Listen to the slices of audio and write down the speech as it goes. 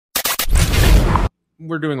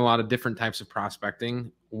we're doing a lot of different types of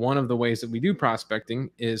prospecting. One of the ways that we do prospecting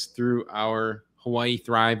is through our Hawaii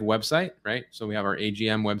Thrive website, right? So we have our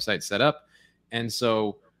AGM website set up. And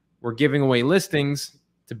so we're giving away listings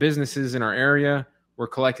to businesses in our area. We're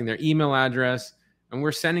collecting their email address and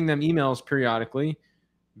we're sending them emails periodically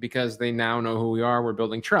because they now know who we are. We're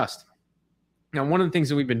building trust. Now, one of the things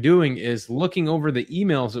that we've been doing is looking over the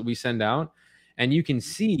emails that we send out, and you can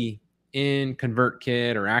see in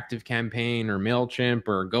ConvertKit or ActiveCampaign or MailChimp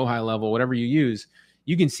or Go High Level, whatever you use,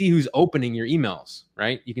 you can see who's opening your emails,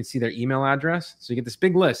 right? You can see their email address. So you get this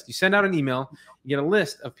big list. You send out an email, you get a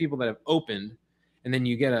list of people that have opened, and then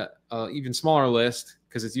you get a even smaller list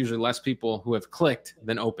because it's usually less people who have clicked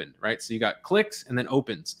than opened, right? So you got clicks and then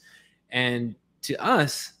opens. And to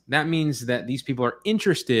us, that means that these people are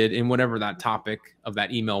interested in whatever that topic of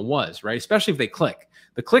that email was, right? Especially if they click.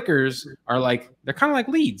 The clickers are like, they're kind of like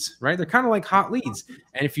leads, right? They're kind of like hot leads.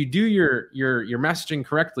 And if you do your messaging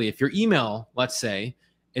correctly, if your email, let's say,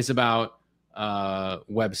 is about a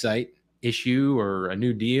website issue or a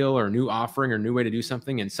new deal or a new offering or a new way to do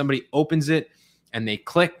something, and somebody opens it and they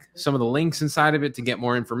click some of the links inside of it to get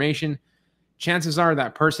more information, chances are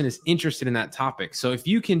that person is interested in that topic. So if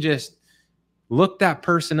you can just look that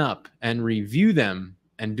person up and review them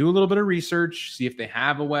and do a little bit of research, see if they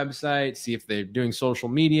have a website, see if they're doing social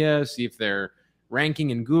media, see if they're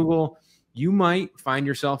ranking in Google, you might find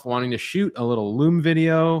yourself wanting to shoot a little Loom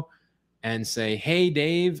video and say, hey,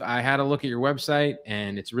 Dave, I had a look at your website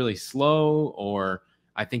and it's really slow, or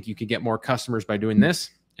I think you could get more customers by doing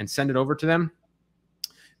this, and send it over to them.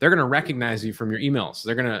 They're going to recognize you from your emails.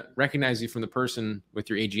 They're going to recognize you from the person with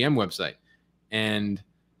your AGM website. And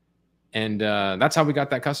that's how we got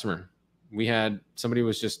that customer. We had somebody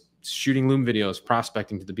was just shooting Loom videos,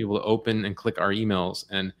 prospecting to the people to open and click our emails.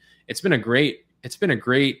 And it's been a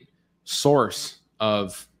great source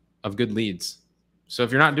of good leads. So if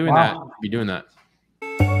you're not doing that, be doing that.